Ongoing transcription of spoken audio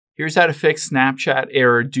Here's how to fix Snapchat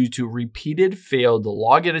error due to repeated failed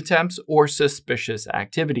login attempts or suspicious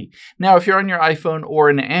activity. Now, if you're on your iPhone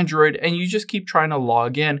or an Android and you just keep trying to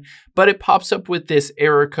log in, but it pops up with this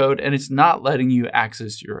error code and it's not letting you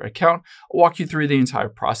access your account, I'll walk you through the entire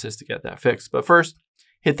process to get that fixed. But first,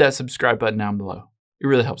 hit that subscribe button down below. It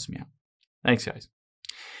really helps me out. Thanks, guys.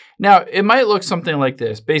 Now, it might look something like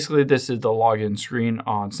this. Basically, this is the login screen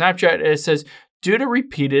on Snapchat. It says, due to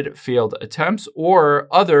repeated failed attempts or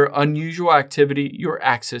other unusual activity, your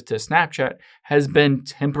access to Snapchat has been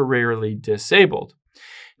temporarily disabled.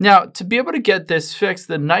 Now, to be able to get this fixed,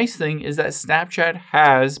 the nice thing is that Snapchat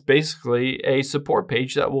has basically a support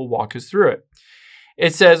page that will walk us through it.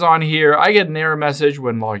 It says on here, I get an error message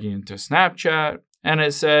when logging into Snapchat, and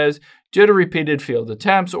it says, due to repeated failed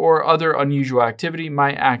attempts or other unusual activity,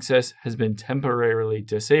 my access has been temporarily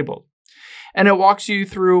disabled. And it walks you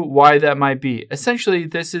through why that might be. Essentially,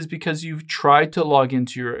 this is because you've tried to log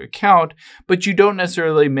into your account, but you don't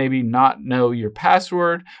necessarily maybe not know your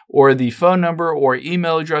password or the phone number or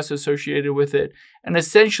email address associated with it. And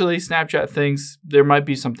essentially, Snapchat thinks there might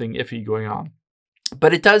be something iffy going on.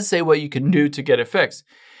 But it does say what you can do to get it fixed.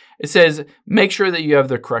 It says, make sure that you have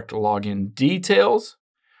the correct login details.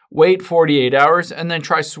 Wait 48 hours and then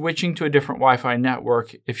try switching to a different Wi-Fi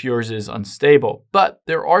network if yours is unstable. But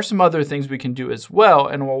there are some other things we can do as well,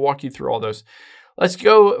 and we'll walk you through all those. Let's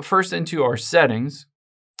go first into our settings.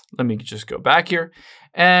 Let me just go back here.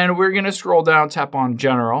 And we're going to scroll down, tap on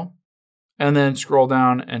General, and then scroll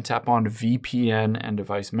down and tap on VPN and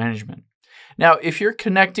Device Management. Now, if you're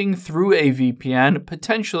connecting through a VPN,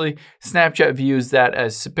 potentially Snapchat views that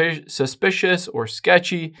as suspicious or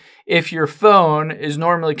sketchy. If your phone is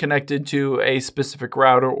normally connected to a specific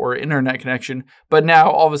router or internet connection, but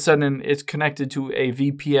now all of a sudden it's connected to a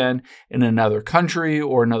VPN in another country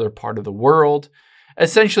or another part of the world,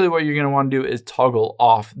 essentially what you're going to want to do is toggle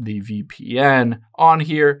off the VPN on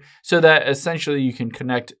here so that essentially you can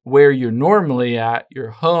connect where you're normally at,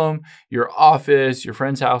 your home, your office, your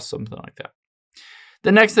friend's house, something like that.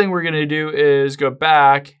 The next thing we're going to do is go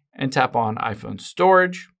back and tap on iPhone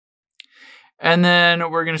storage. And then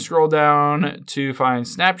we're going to scroll down to find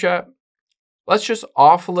Snapchat. Let's just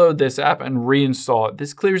offload this app and reinstall it.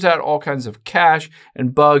 This clears out all kinds of cache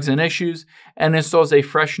and bugs and issues and installs a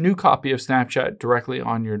fresh new copy of Snapchat directly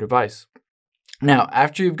on your device. Now,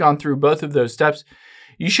 after you've gone through both of those steps,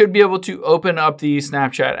 you should be able to open up the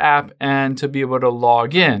Snapchat app and to be able to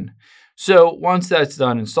log in. So once that's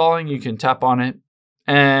done installing, you can tap on it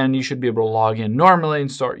and you should be able to log in normally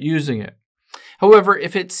and start using it. However,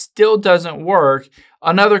 if it still doesn't work,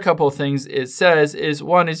 another couple of things it says is,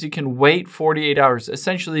 one is you can wait 48 hours.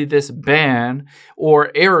 Essentially, this ban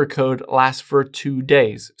or error code lasts for 2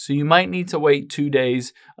 days. So you might need to wait 2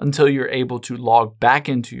 days until you're able to log back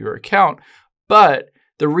into your account. But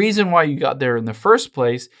the reason why you got there in the first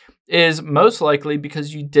place is most likely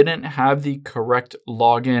because you didn't have the correct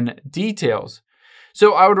login details.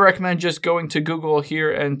 So I would recommend just going to Google here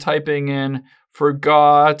and typing in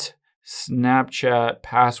forgot Snapchat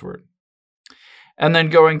password. And then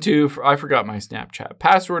going to, I forgot my Snapchat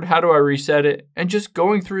password, how do I reset it? And just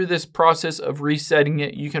going through this process of resetting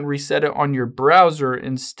it, you can reset it on your browser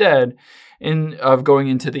instead of going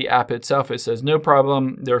into the app itself. It says no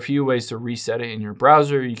problem. There are a few ways to reset it in your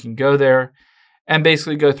browser. You can go there and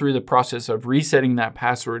basically go through the process of resetting that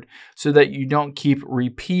password so that you don't keep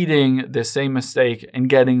repeating the same mistake and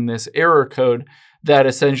getting this error code that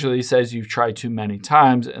essentially says you've tried too many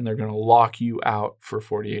times and they're going to lock you out for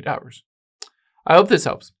 48 hours. I hope this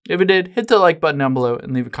helps. If it did, hit the like button down below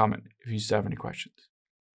and leave a comment if you still have any questions.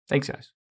 Thanks, guys.